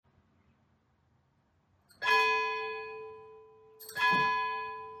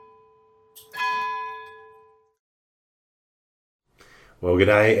Well,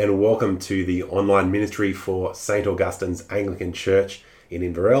 g'day and welcome to the online ministry for St. Augustine's Anglican Church in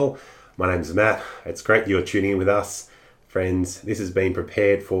Inverell. My name's Matt. It's great you're tuning in with us. Friends, this has been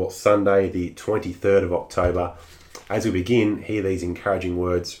prepared for Sunday, the 23rd of October. As we begin, hear these encouraging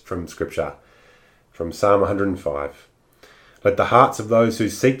words from Scripture, from Psalm 105. Let the hearts of those who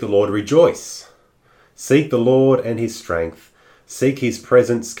seek the Lord rejoice. Seek the Lord and his strength. Seek his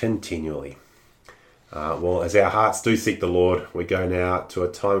presence continually. Well, as our hearts do seek the Lord, we go now to a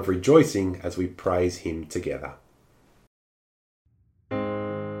time of rejoicing as we praise him together.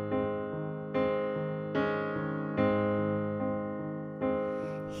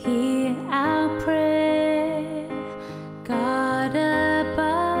 Hear our prayer, God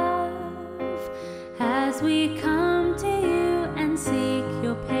above, as we come to you and seek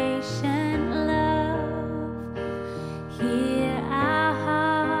your patient love. Hear our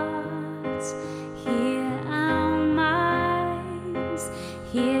hearts, hear our minds,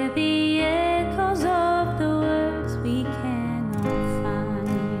 hear the echoes of the words we cannot find.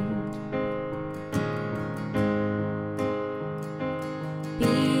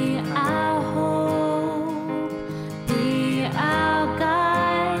 Be our hope, be our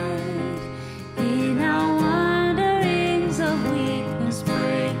guide, in our wanderings of weakness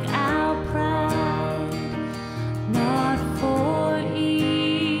break our pride. Not for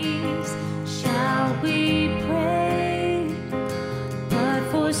ease shall we pray, but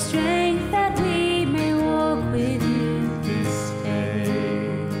for strength that we may walk with you this day.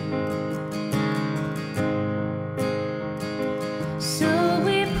 So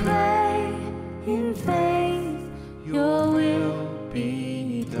we pray in faith, your will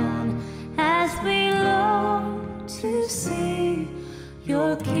be done, as we long to see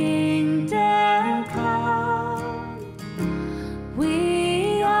your kingdom come.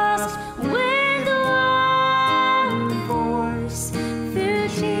 We ask with one voice, through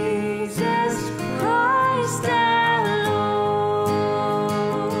Jesus Christ our Lord.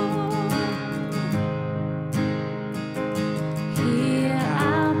 Hear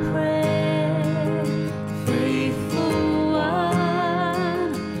our prayer, faithful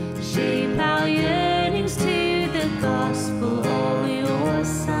one. Shape our yearnings to the gospel of your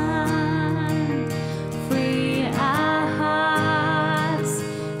Son. Free our hearts,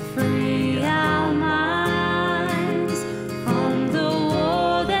 free our minds from the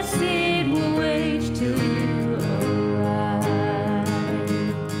war that sin will wage till you arrive.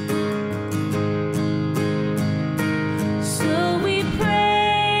 So we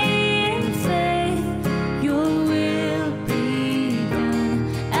pray in faith, your will be done,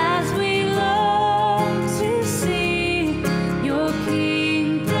 as we long to see your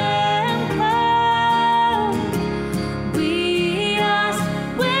kingdom come. We ask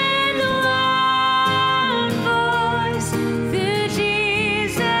with one voice, through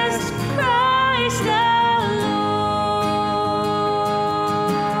Jesus Christ our Lord.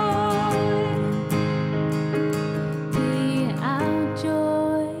 Be our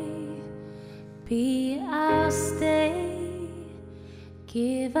joy, be our stay.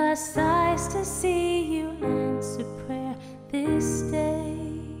 Give us eyes to see you answer prayer this day.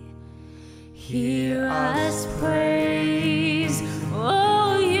 Hear us praise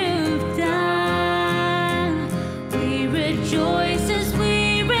all you've done. We rejoice as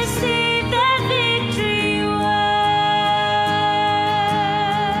we receive that victory won.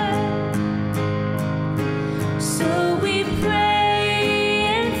 So we pray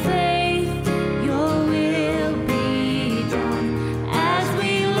in faith, your will be done, as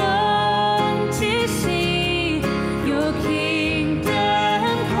we long to see your kingdom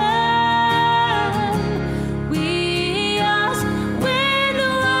come. We ask with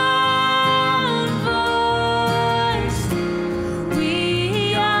one voice.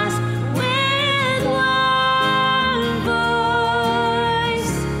 We ask with one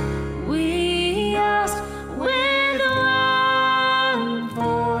voice. We ask with one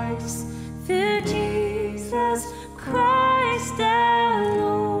voice, through Jesus Christ our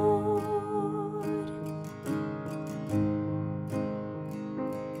Lord.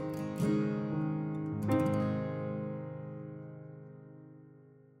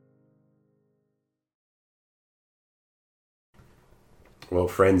 Well,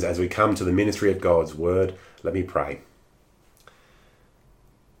 friends, as we come to the ministry of God's word, let me pray.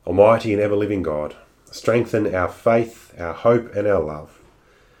 Almighty and ever-living God, strengthen our faith, our hope and our love.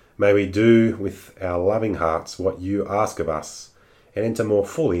 May we do with our loving hearts what you ask of us and enter more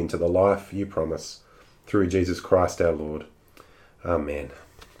fully into the life you promise through Jesus Christ our Lord. Amen.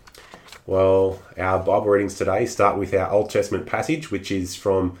 Well, our Bible readings today start with our Old Testament passage, which is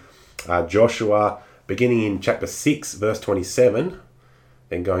from Joshua, beginning in chapter 6, verse 27,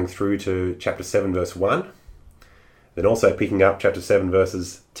 then going through to chapter 7 verse 1, then also picking up chapter 7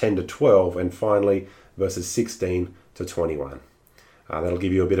 verses 10 to 12, and finally verses 16 to 21. That'll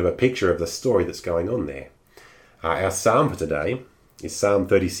give you a bit of a picture of the story that's going on there. Our psalm for today is Psalm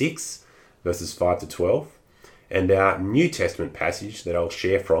 36 verses 5 to 12, and our New Testament passage that I'll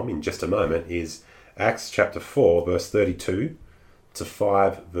share from in just a moment is Acts chapter 4 verse 32 to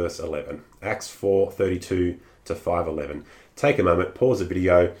 5 verse 11. Acts 4:32 to 5:11. Take a moment, pause the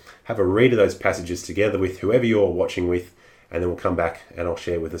video, have a read of those passages together with whoever you're watching with, and then we'll come back and I'll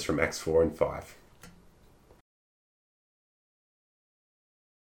share with us from Acts 4 and 5.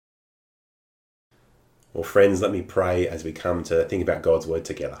 Well, friends, let me pray as we come to think about God's word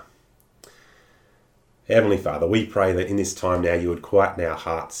together. Heavenly Father, we pray that in this time now you would quieten our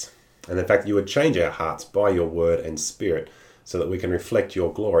hearts, and in fact you would change our hearts by your word and spirit so that we can reflect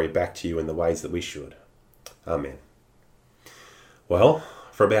your glory back to you in the ways that we should. Amen. Well,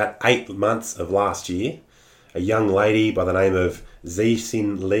 for about 8 months of last year, a young lady by the name of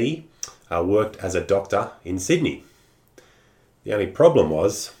Zixin Lee worked as a doctor in Sydney. The only problem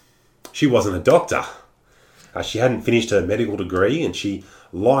was she wasn't a doctor. She hadn't finished her medical degree, and she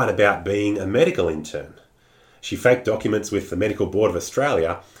lied about being a medical intern. She faked documents with the Medical Board of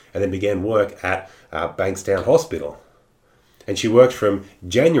Australia and then began work at Bankstown Hospital. And she worked from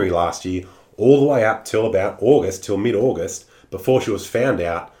January last year all the way up till about August, till mid-August, before she was found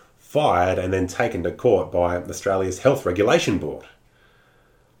out, fired, and then taken to court by Australia's Health Regulation Board.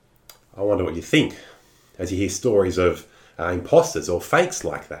 I wonder what you think as you hear stories of imposters or fakes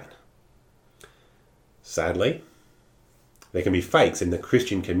like that. Sadly, there can be fakes in the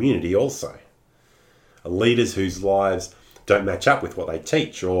Christian community also. Leaders whose lives don't match up with what they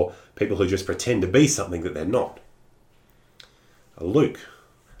teach, or people who just pretend to be something that they're not. Luke,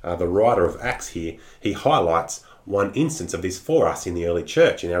 the writer of Acts here, he highlights one instance of this for us in the early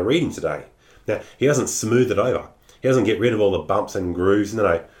church in our reading today. Now, he doesn't smooth it over. He doesn't get rid of all the bumps and grooves.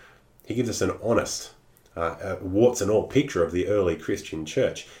 No. He gives us an honest, warts and all picture of the early Christian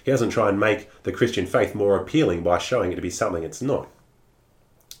church. He doesn't try and make the Christian faith more appealing by showing it to be something it's not.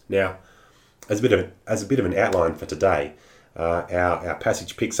 Now, as a bit of an outline for today, our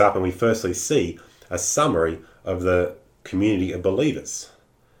passage picks up and we firstly see a summary of the community of believers.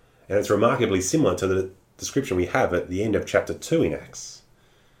 And it's remarkably similar to the description we have at the end of chapter 2 in Acts.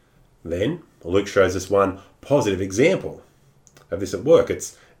 Then Luke shows us one positive example of this at work.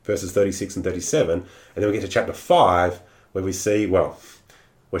 It's verses 36 and 37. And then we get to chapter 5 where we see, well,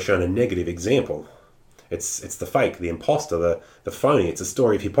 we're shown a negative example. It's the fake, the imposter, the phony. It's a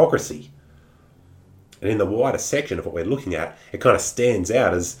story of hypocrisy. And in the wider section of what we're looking at, it kind of stands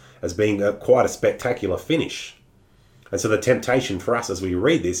out as being quite a spectacular finish. And so the temptation for us as we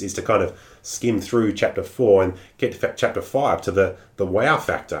read this is to kind of skim through chapter 4 and get to chapter 5 to the wow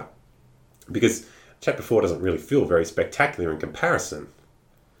factor. Because chapter 4 doesn't really feel very spectacular in comparison.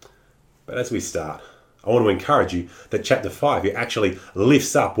 But as we start, I want to encourage you that chapter 5 it actually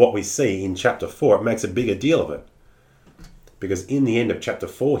lifts up what we see in chapter 4. It makes a bigger deal of it. Because in the end of chapter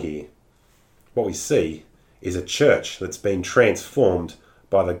 4 here, what we see is a church that's been transformed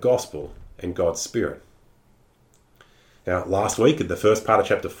by the gospel and God's Spirit. Now, last week, at the first part of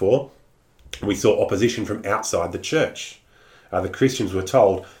chapter 4, we saw opposition from outside the church. The Christians were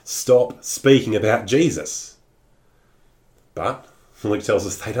told, stop speaking about Jesus. But Luke tells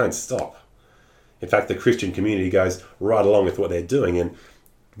us they don't stop. In fact, the Christian community goes right along with what they're doing. In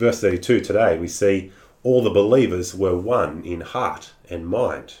verse 32 today, we see all the believers were one in heart and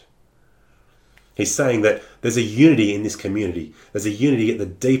mind. He's saying that there's a unity in this community. There's a unity at the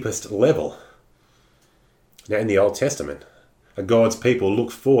deepest level. Now, in the Old Testament, God's people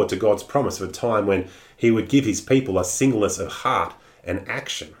look forward to God's promise of a time when he would give his people a singleness of heart and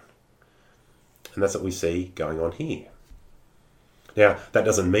action. And that's what we see going on here. Now, that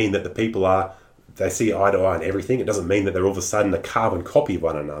doesn't mean that the people they see eye to eye on everything. It doesn't mean that they're all of a sudden a carbon copy of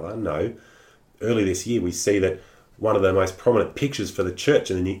one another. No. Early this year, we see that one of the most prominent pictures for the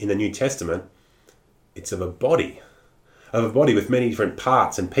church in the New Testament, it's of a body with many different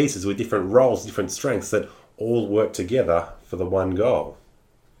parts and pieces with different roles, different strengths that all work together for the one goal.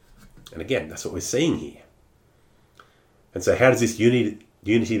 And again, that's what we're seeing here. And so how does this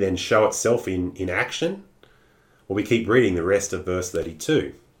unity then show itself in action? Well, we keep reading the rest of verse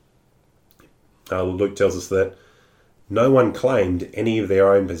 32. Luke tells us that no one claimed any of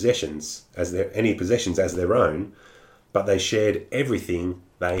their own possessions as their own, but they shared everything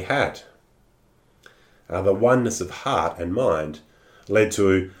they had. The oneness of heart and mind led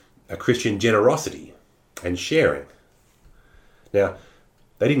to a Christian generosity and sharing. Now,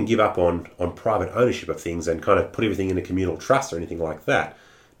 They didn't give up on private ownership of things and kind of put everything in a communal trust or anything like that.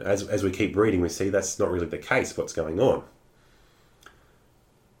 As we keep reading, we see that's not really the case of what's going on.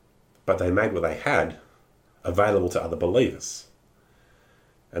 But they made what they had available to other believers.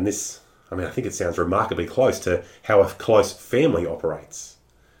 And this, I think it sounds remarkably close to how a close family operates.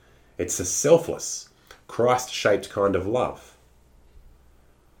 It's a selfless, Christ-shaped kind of love.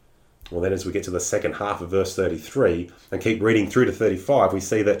 Well, then as we get to the second half of verse 33 and keep reading through to 35, we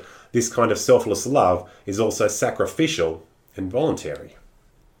see that this kind of selfless love is also sacrificial and voluntary.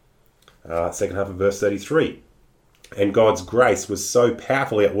 Second half of verse 33. And God's grace was so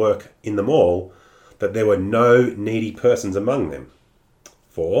powerfully at work in them all that there were no needy persons among them.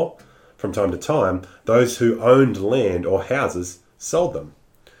 For, from time to time, those who owned land or houses sold them,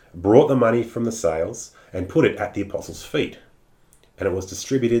 brought the money from the sales, and put it at the apostles' feet, and it was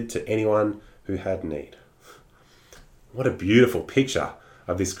distributed to anyone who had need. What a beautiful picture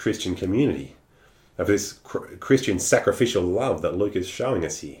of this Christian community, of this Christian sacrificial love that Luke is showing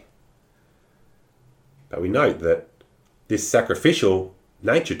us here. But we note that this sacrificial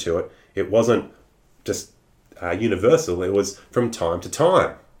nature to it, it wasn't just universal, it was from time to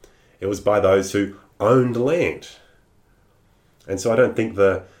time. It was by those who owned land. And so I don't think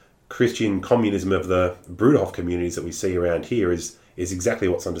the Christian communism of the Bruderhof communities that we see around here is exactly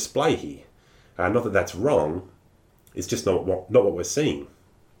what's on display here. Not that that's wrong, it's just not what we're seeing.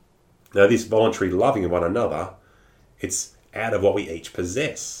 Now, this voluntary loving of one another, it's out of what we each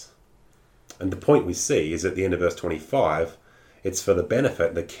possess. And the point we see is at the end of verse 25, it's for the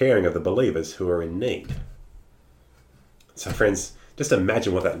benefit, the caring of the believers who are in need. So friends, just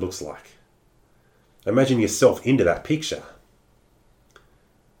imagine what that looks like. Imagine yourself into that picture.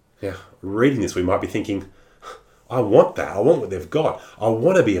 Now, reading this, we might be thinking, I want that. I want what they've got. I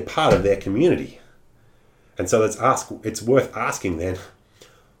want to be a part of their community. And so it's worth asking then,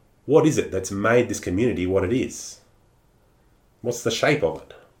 what is it that's made this community what it is? What's the shape of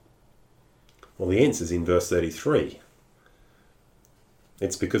it? Well, the answer is in verse 33.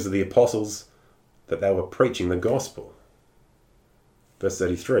 It's because of the apostles that they were preaching the gospel. Verse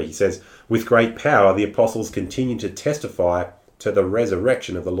 33, he says, with great power the apostles continued to testify to the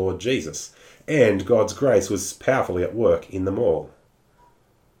resurrection of the Lord Jesus, and God's grace was powerfully at work in them all.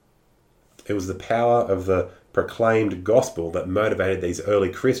 It was the power of the proclaimed gospel that motivated these early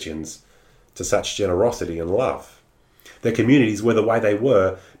Christians to such generosity and love. Their communities were the way they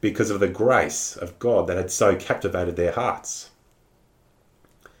were because of the grace of God that had so captivated their hearts.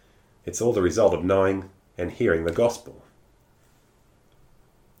 It's all the result of knowing and hearing the gospel.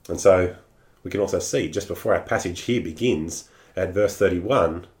 And so we can also see, just before our passage here begins, at verse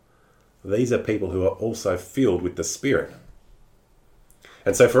 31, these are people who are also filled with the Spirit.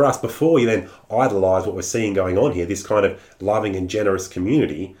 And so for us, before we then idolize what we're seeing going on here, this kind of loving and generous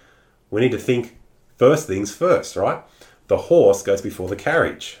community, we need to think first things first, right? The horse goes before the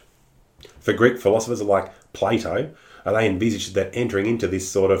carriage. For Greek philosophers like Plato, they envisaged that entering into this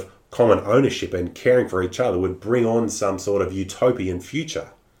sort of common ownership and caring for each other would bring on some sort of utopian future,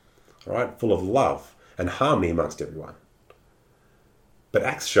 right? Full of love and harmony amongst everyone. But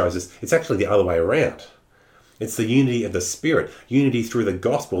Acts shows us it's actually the other way around. It's the unity of the Spirit, unity through the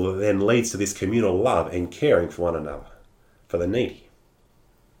gospel that then leads to this communal love and caring for one another, for the needy.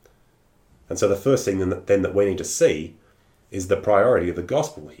 And so the first thing then that we need to see is the priority of the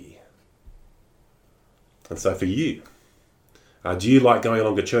gospel here. And so for you, do you like going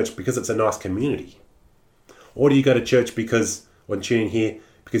along to church because it's a nice community? Or do you go to church when tuning here,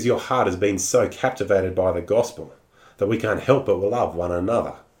 because your heart has been so captivated by the gospel that we can't help but love one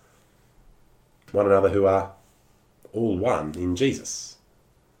another who are all one in Jesus?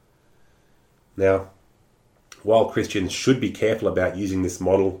 Now, while Christians should be careful about using this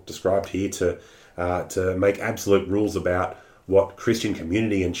model described here to make absolute rules about what Christian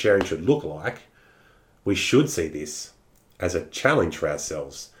community and sharing should look like, we should see this as a challenge for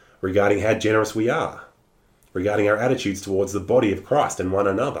ourselves regarding how generous we are, regarding our attitudes towards the body of Christ and one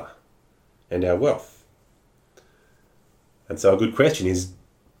another, and our wealth. And so a good question is,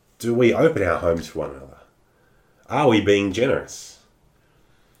 do we open our homes to one another? Are we being generous?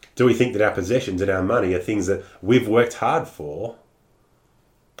 Do we think that our possessions and our money are things that we've worked hard for,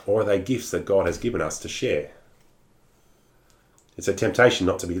 or are they gifts that God has given us to share? There's a temptation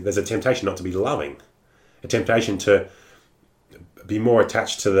not to be loving, a temptation to be more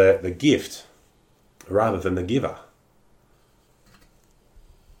attached to the gift rather than the giver.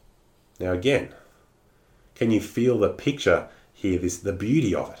 Now again, can you feel the picture here, the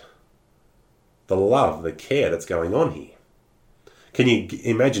beauty of it? The love, the care that's going on here. Can you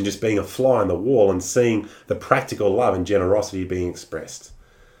imagine just being a fly on the wall and seeing the practical love and generosity being expressed?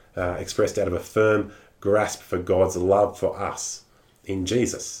 expressed out of a firm grasp for God's love for us in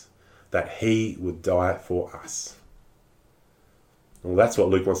Jesus, that he would die for us. Well, that's what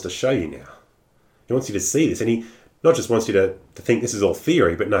Luke wants to show you now. He wants you to see this, and he not just wants you to think this is all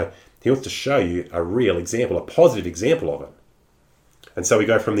theory, but no, he wants to show you a real example, a positive example of it. And so we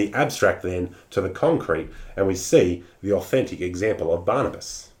go from the abstract then to the concrete, and we see the authentic example of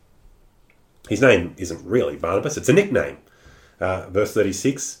Barnabas. His name isn't really Barnabas, it's a nickname. Verse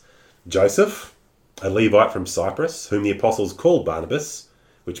 36, Joseph, a Levite from Cyprus, whom the apostles called Barnabas,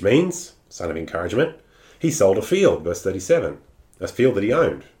 which means son of encouragement, he sold a field, verse 37, a field that he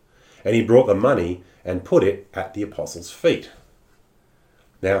owned. And he brought the money and put it at the apostles' feet.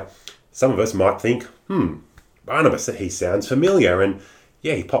 Now, some of us might think, Barnabas, he sounds familiar. And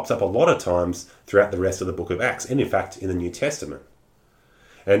yeah, he pops up a lot of times throughout the rest of the book of Acts, and in fact, in the New Testament.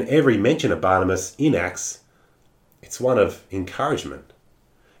 And every mention of Barnabas in Acts, it's one of encouragement.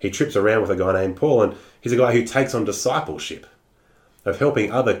 He trips around with a guy named Paul, and he's a guy who takes on discipleship, of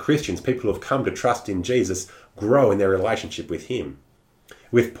helping other Christians, people who have come to trust in Jesus, grow in their relationship with him.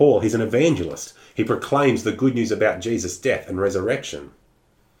 With Paul, he's an evangelist. He proclaims the good news about Jesus' death and resurrection.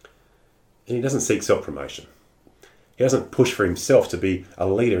 And he doesn't seek self-promotion. He doesn't push for himself to be a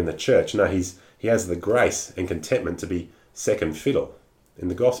leader in the church. No, he has the grace and contentment to be second fiddle in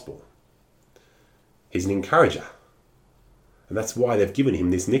the gospel. He's an encourager. And that's why they've given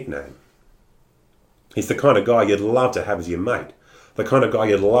him this nickname. He's the kind of guy you'd love to have as your mate. The kind of guy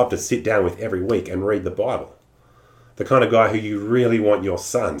you'd love to sit down with every week and read the Bible. The kind of guy who you really want your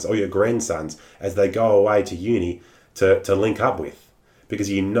sons or your grandsons as they go away to uni to link up with, because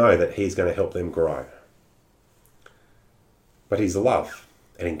you know that he's going to help them grow. But his love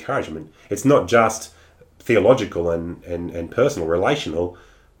and encouragement, it's not just theological and personal, relational.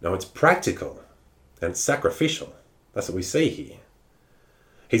 No, it's practical and sacrificial. That's what we see here.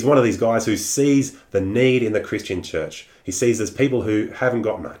 He's one of these guys who sees the need in the Christian church. He sees there's people who haven't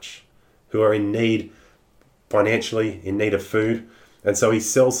got much, who are in need financially, in need of food. And so he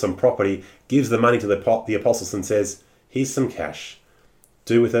sells some property, gives the money to the apostles and says, here's some cash.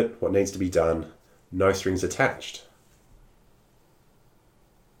 Do with it what needs to be done. No strings attached.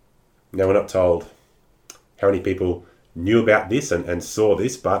 Now, we're not told how many people knew about this and saw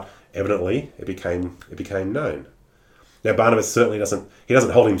this, but evidently it became known. Now, Barnabas certainly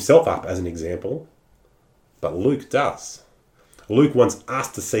doesn't hold himself up as an example, but Luke does. Luke wants us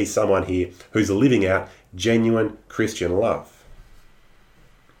to see someone here who's living out genuine Christian love.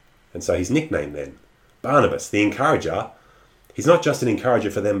 And so his nickname then, Barnabas, the encourager, he's not just an encourager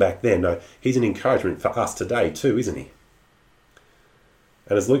for them back then. No, he's an encouragement for us today too, isn't he?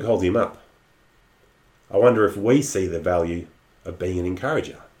 And as Luke holds him up, I wonder if we see the value of being an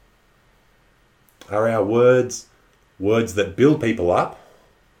encourager. Are our words that build people up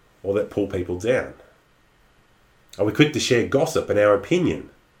or that pull people down? Are we quick to share gossip and our opinion?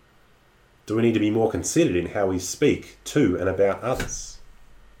 Do we need to be more considered in how we speak to and about others?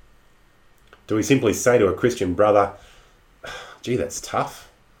 Do we simply say to a Christian brother, gee, that's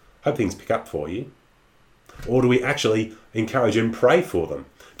tough. Hope things pick up for you. Or do we actually encourage and pray for them?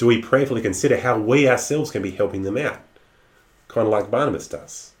 Do we prayerfully consider how we ourselves can be helping them out? Kind of like Barnabas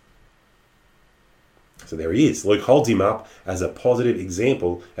does. So there he is. Luke holds him up as a positive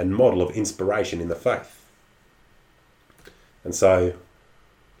example and model of inspiration in the faith. And so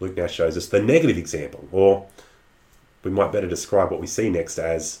Luke now shows us the negative example, or we might better describe what we see next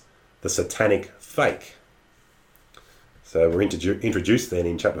as the satanic fake. So we're introduced then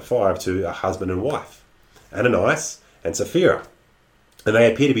in chapter 5 to a husband and wife, Ananias and Sapphira. And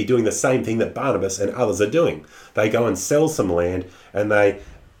they appear to be doing the same thing that Barnabas and others are doing. They go and sell some land, and they,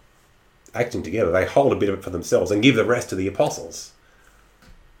 acting together, they hold a bit of it for themselves and give the rest to the apostles.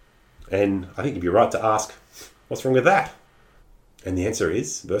 And I think you'd be right to ask, what's wrong with that? And the answer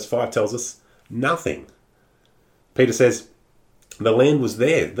is, verse 5 tells us, nothing. Peter says, the land was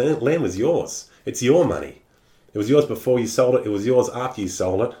there. The land was yours. It's your money. It was yours before you sold it. It was yours after you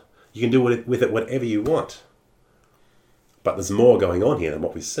sold it. You can do with it whatever you want. But there's more going on here than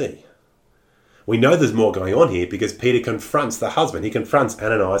what we see. We know there's more going on here because Peter confronts the husband. He confronts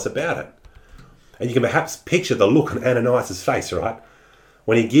Ananias about it. And you can perhaps picture the look on Ananias' face, right?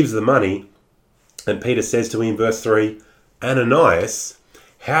 When he gives the money, and Peter says to him, verse 3, Ananias,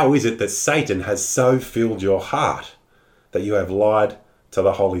 how is it that Satan has so filled your heart that you have lied to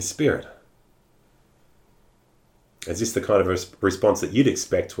the Holy Spirit? Is this the kind of response that you'd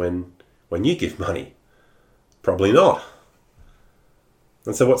expect when you give money? Probably not.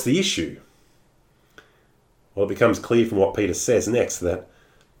 And so what's the issue? Well, it becomes clear from what Peter says next that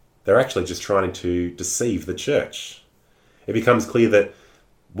they're actually just trying to deceive the church. It becomes clear that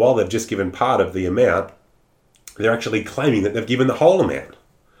while they've just given part of the amount, they're actually claiming that they've given the whole amount.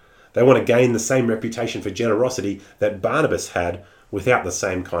 They want to gain the same reputation for generosity that Barnabas had without the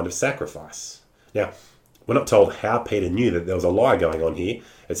same kind of sacrifice. Now, we're not told how Peter knew that there was a lie going on here.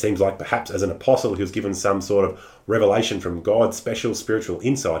 It seems like perhaps as an apostle he was given some sort of revelation from God, special spiritual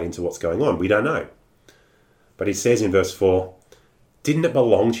insight into what's going on. We don't know. But he says in verse 4, "Didn't it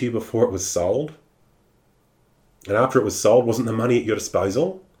belong to you before it was sold? And after it was sold, wasn't the money at your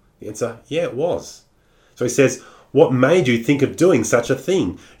disposal?" The answer, yeah, it was. So he says, "What made you think of doing such a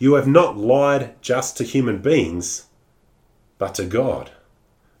thing? You have not lied just to human beings, but to God."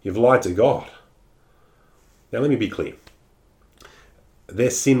 You've lied to God. Now let me be clear. Their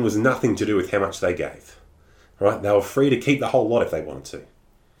sin was nothing to do with how much they gave. Right? They were free to keep the whole lot if they wanted to.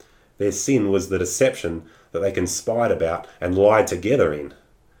 Their sin was the deception that they conspired about and lied together in,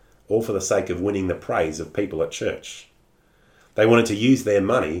 all for the sake of winning the praise of people at church. They wanted to use their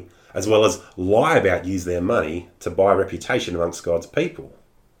money, as well as lie about use their money, to buy a reputation amongst God's people.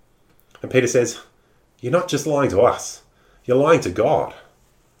 And Peter says, you're not just lying to us, you're lying to God.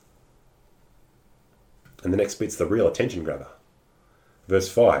 And the next bit's the real attention grabber. Verse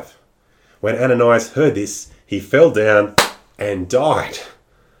 5. When Ananias heard this, he fell down and died.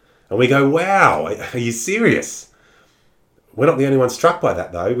 And we go, wow, are you serious? We're not the only ones struck by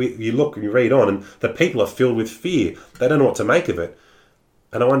that, though. You look and you read on, and the people are filled with fear. They don't know what to make of it.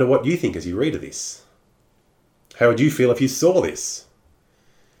 And I wonder what you think as you read of this. How would you feel if you saw this?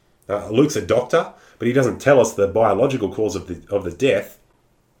 Luke's a doctor, but he doesn't tell us the biological cause of the death.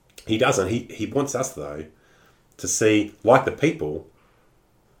 He doesn't. He wants us, though, to see, like the people,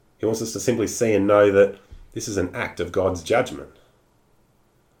 he wants us to simply see and know that this is an act of God's judgment.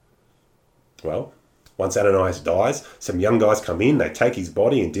 Well, once Ananias dies, some young guys come in, they take his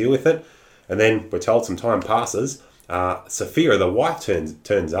body and deal with it, and then we're told some time passes. Sapphira, the wife,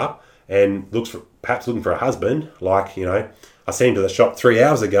 turns up and perhaps looking for a husband, like, I sent him to the shop 3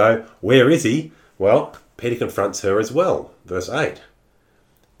 hours ago, where is he? Well, Peter confronts her as well. Verse 8.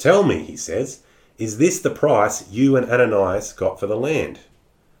 Tell me, he says, is this the price you and Ananias got for the land?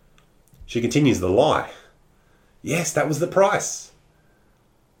 She continues the lie. Yes, that was the price.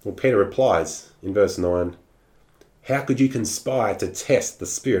 Well, Peter replies in verse 9, how could you conspire to test the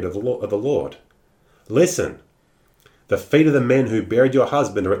Spirit of the Lord? Listen, the feet of the men who buried your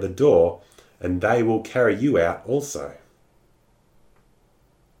husband are at the door, and they will carry you out also.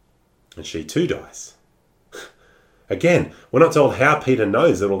 And she too dies. Again, we're not told how Peter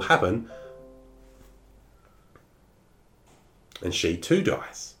knows it will happen. And she too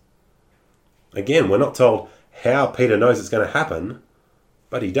dies. Again, we're not told how Peter knows it's going to happen,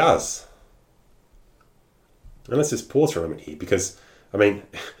 but he does. And let's just pause for a moment here, because,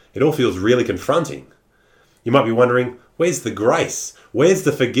 it all feels really confronting. You might be wondering, where's the grace? Where's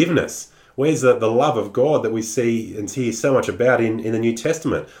the forgiveness? Where's the love of God that we see and hear so much about in the New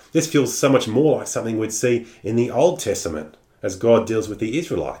Testament? This feels so much more like something we'd see in the Old Testament as God deals with the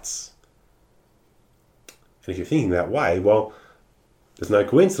Israelites. And if you're thinking that way, well, there's no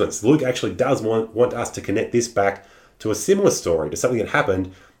coincidence. Luke actually does want us to connect this back to a similar story, to something that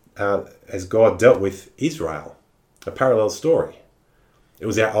happened as God dealt with Israel, a parallel story. It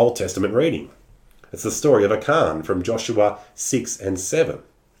was our Old Testament reading. It's the story of Achan from Joshua 6 and 7.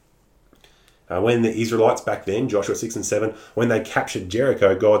 When the Israelites back then, Joshua 6 and 7, when they captured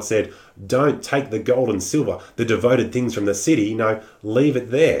Jericho, God said, don't take the gold and silver, the devoted things from the city. No, leave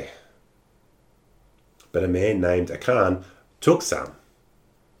it there. But a man named Achan took some.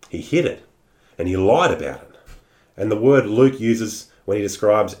 He hid it, and he lied about it. And the word Luke uses when he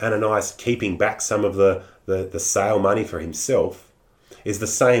describes Ananias keeping back some of the sale money for himself is the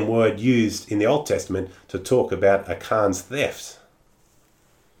same word used in the Old Testament to talk about Achan's theft.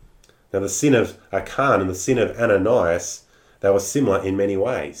 Now, the sin of Achan and the sin of Ananias, they were similar in many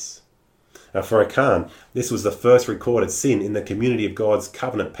ways. For Achan, this was the first recorded sin in the community of God's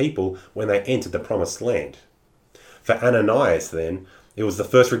covenant people when they entered the promised land. For Ananias, then, it was the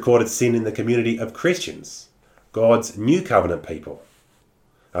first recorded sin in the community of Christians, God's new covenant people.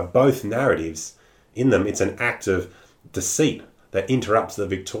 Both narratives, in them, it's an act of deceit that interrupts the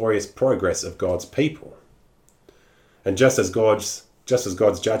victorious progress of God's people. And just as God's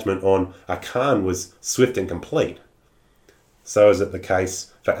judgment on Achan was swift and complete, so is it the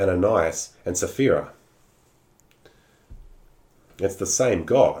case for Ananias and Sapphira. It's the same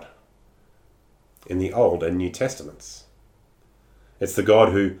God in the Old and New Testaments. It's the God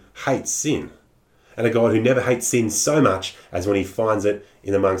who hates sin, and a God who never hates sin so much as when he finds it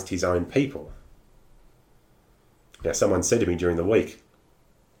in amongst his own people. Now, someone said to me during the week,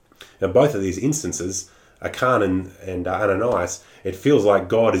 now both of these instances Achan and Ananias, it feels like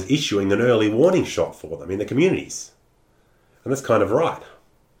God is issuing an early warning shot for them in the communities. And that's kind of right.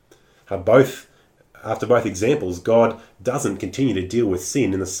 After both examples, God doesn't continue to deal with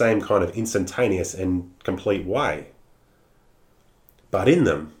sin in the same kind of instantaneous and complete way. But in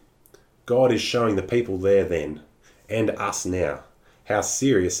them, God is showing the people there then, and us now, how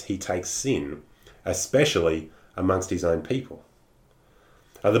serious he takes sin, especially amongst his own people.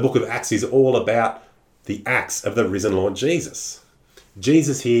 The book of Acts is all about the acts of the risen Lord Jesus.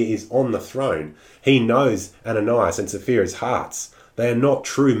 Jesus here is on the throne. He knows Ananias and Sapphira's hearts. They are not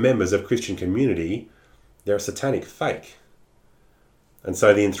true members of Christian community. They're a satanic fake. And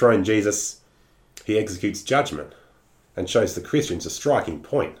so the enthroned Jesus, he executes judgment and shows the Christians a striking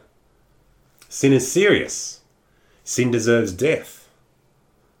point. Sin is serious. Sin deserves death.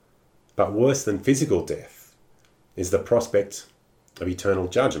 But worse than physical death is the prospect of eternal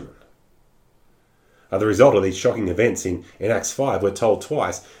judgment. The result of these shocking events in Acts 5, we're told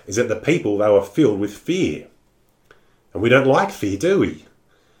twice, is that the people, they were filled with fear. And we don't like fear, do we?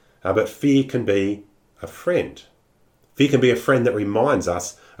 But fear can be a friend. Fear can be a friend that reminds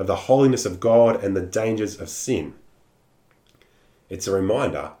us of the holiness of God and the dangers of sin. It's a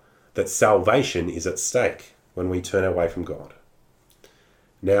reminder that salvation is at stake when we turn away from God.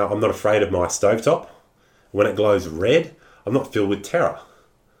 Now, I'm not afraid of my stovetop. When it glows red, I'm not filled with terror.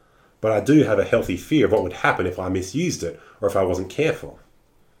 But I do have a healthy fear of what would happen if I misused it or if I wasn't careful.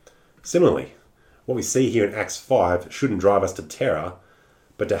 Similarly, what we see here in Acts 5 shouldn't drive us to terror,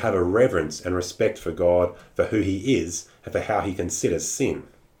 but to have a reverence and respect for God, for who he is, and for how he considers sin.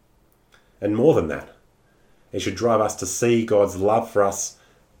 And more than that, it should drive us to see God's love for us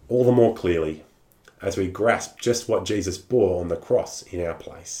all the more clearly as we grasp just what Jesus bore on the cross in our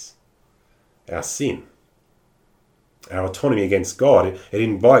place. Our sin. Our autonomy against God, it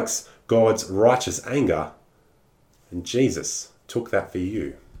invokes God's righteous anger, and Jesus took that for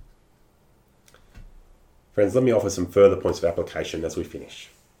you. Friends, let me offer some further points of application as we finish.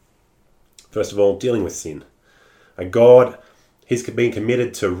 First of all, dealing with sin. God, he's been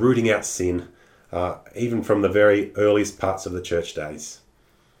committed to rooting out sin, even from the very earliest parts of the church days.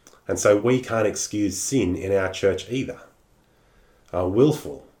 And so we can't excuse sin in our church either.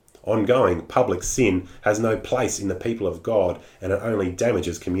 Willful, ongoing public sin has no place in the people of God, and it only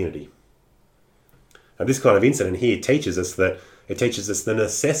damages community. Now, this kind of incident here teaches us the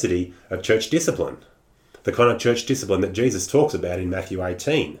necessity of church discipline, the kind of church discipline that Jesus talks about in Matthew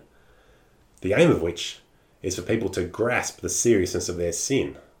 18, the aim of which is for people to grasp the seriousness of their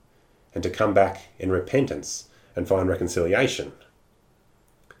sin and to come back in repentance and find reconciliation.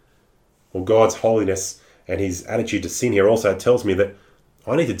 Well, God's holiness and his attitude to sin here also tells me that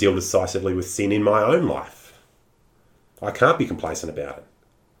I need to deal decisively with sin in my own life. I can't be complacent about it.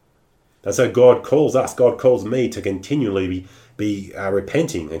 And so God calls me to continually be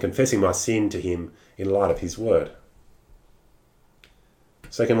repenting and confessing my sin to him in light of his word.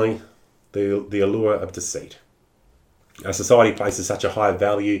 Secondly, the allure of deceit. Our society places such a high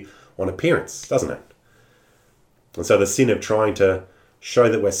value on appearance, doesn't it? And so the sin of trying to show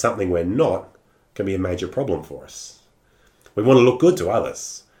that we're something we're not can be a major problem for us. We want to look good to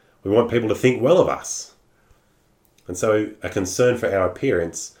others. We want people to think well of us. And so a concern for our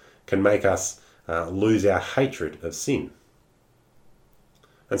appearance can make us lose our hatred of sin.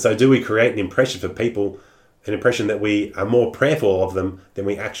 And so do we create an impression for people, an impression that we are more prayerful of them than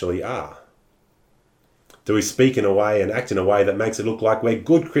we actually are? Do we speak in a way and act in a way that makes it look like we're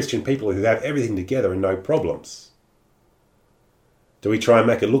good Christian people who have everything together and no problems? Do we try and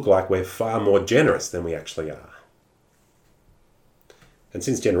make it look like we're far more generous than we actually are? And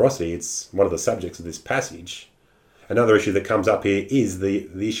since generosity is one of the subjects of this passage, another issue that comes up here is the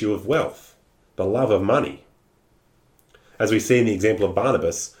issue of wealth, the love of money. As we see in the example of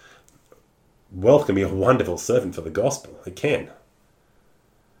Barnabas, wealth can be a wonderful servant for the gospel. It can.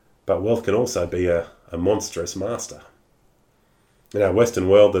 But wealth can also be a monstrous master. In our Western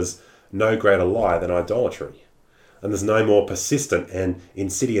world, there's no greater lie than idolatry. And there's no more persistent and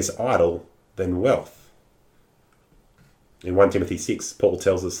insidious idol than wealth. In 1 Timothy 6, Paul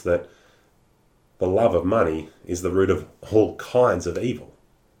tells us that the love of money is the root of all kinds of evil.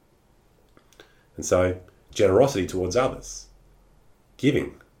 And so, generosity towards others,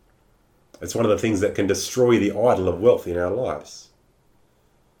 giving, it's one of the things that can destroy the idol of wealth in our lives.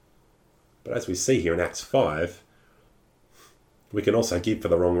 But as we see here in Acts 5, we can also give for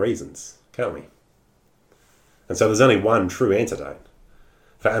the wrong reasons, can't we? And so there's only one true antidote.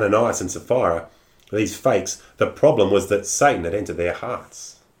 For Ananias and Sapphira, these fakes, the problem was that Satan had entered their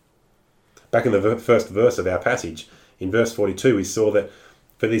hearts. Back in the first verse of our passage, in verse 42, we saw that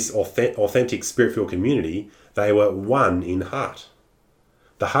for this authentic spirit-filled community, they were one in heart.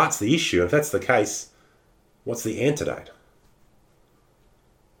 The heart's the issue, and if that's the case, what's the antidote?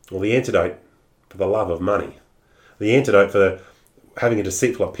 Well, the antidote for the love of money. The antidote for having a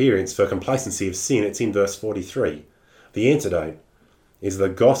deceitful appearance, for complacency of sin, it's in verse 43. The antidote is the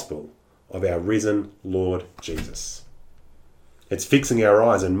gospel of our risen Lord Jesus. It's fixing our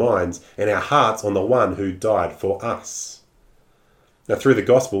eyes and minds and our hearts on the one who died for us. Now, through the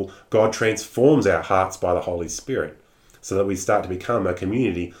gospel, God transforms our hearts by the Holy Spirit so that we start to become a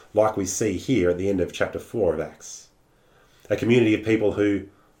community like we see here at the end of chapter 4 of Acts. A community of people who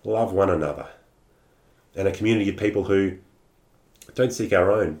love one another, and a community of people who don't seek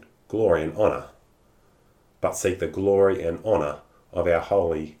our own glory and honour, but seek the glory and honour of our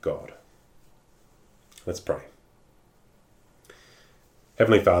holy God. Let's pray.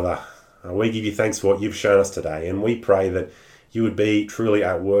 Heavenly Father, we give you thanks for what you've shown us today, and we pray that you would be truly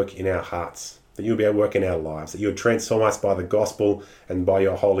at work in our hearts, that you would be at work in our lives, that you would transform us by the gospel and by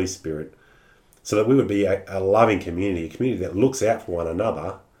your Holy Spirit, so that we would be a loving community, a community that looks out for one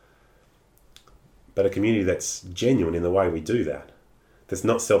another, but a community that's genuine in the way we do that, that's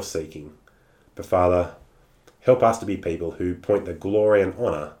not self-seeking. But Father, help us to be people who point the glory and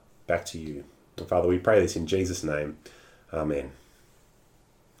honour back to you. And Father, we pray this in Jesus' name. Amen.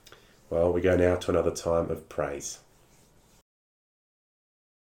 Well, we go now to another time of praise.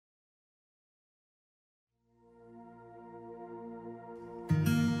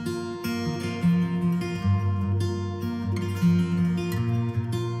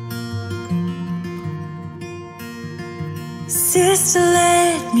 Sister,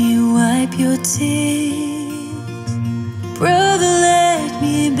 let me wipe your tears. Brother, let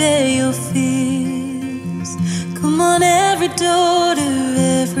me bear your fears. Come on, every daughter,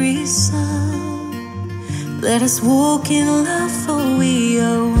 every son, let us walk in love, for we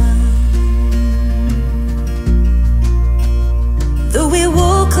are one. Though we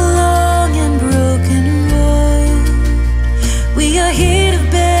walk along an broken road, we are here to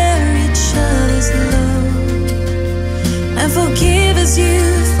bear each other's love. And forgive as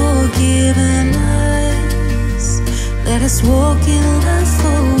you've forgiven us. Let us walk in love,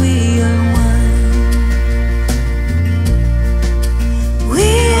 for we are one. We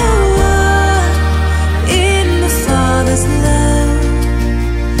are one in the Father's love.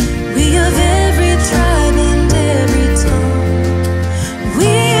 We of every tribe and every tongue.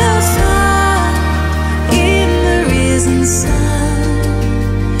 We are found in the risen Son.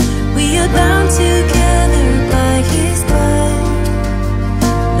 We are bound together by His blood.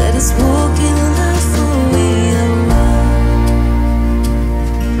 Let us walk in love, for we are one.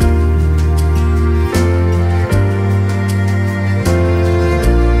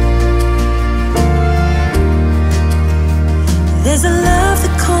 There's a love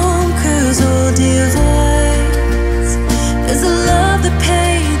that conquers all divides. There's a love that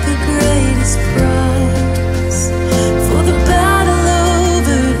paid the greatest price. For the battle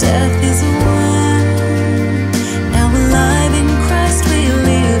over death is won. Now alive in Christ we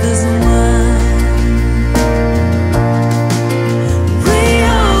live as one.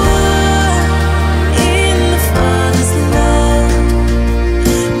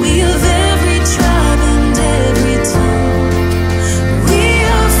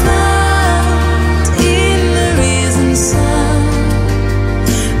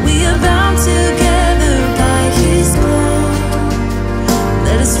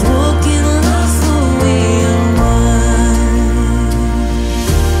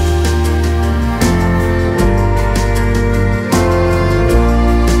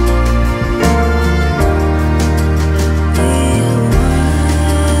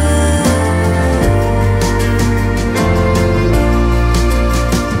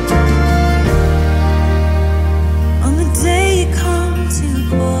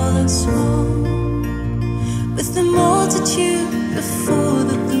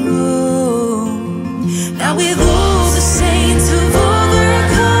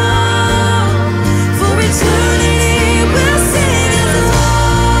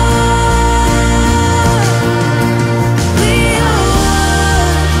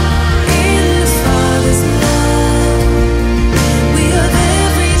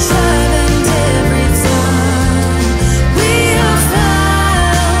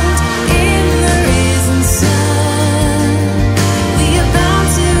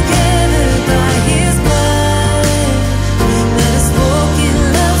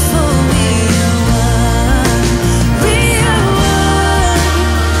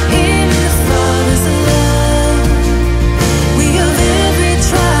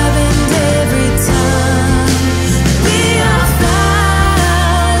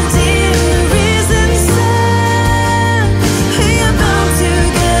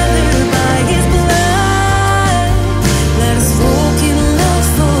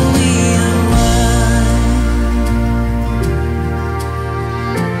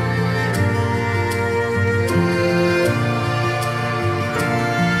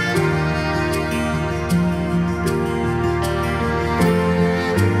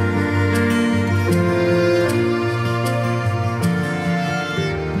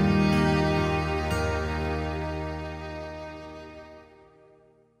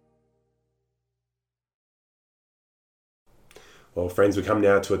 Well, friends, we come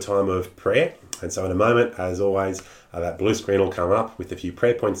now to a time of prayer. And so in a moment, as always, that blue screen will come up with a few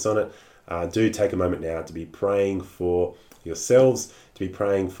prayer points on it. Do take a moment now to be praying for yourselves, to be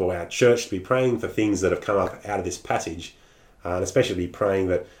praying for our church, to be praying for things that have come up out of this passage, and especially be praying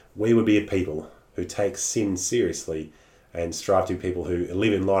that we would be a people who take sin seriously and strive to be people who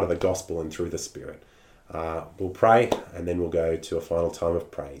live in light of the gospel and through the Spirit. We'll pray, and then we'll go to a final time of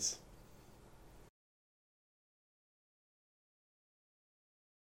praise.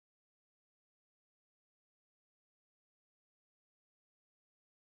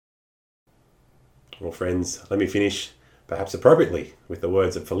 Well, friends, let me finish, perhaps appropriately, with the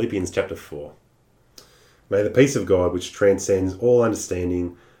words of Philippians chapter 4. May the peace of God, which transcends all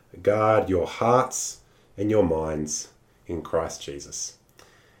understanding, guard your hearts and your minds in Christ Jesus.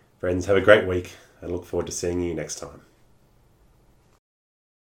 Friends, have a great week and look forward to seeing you next time.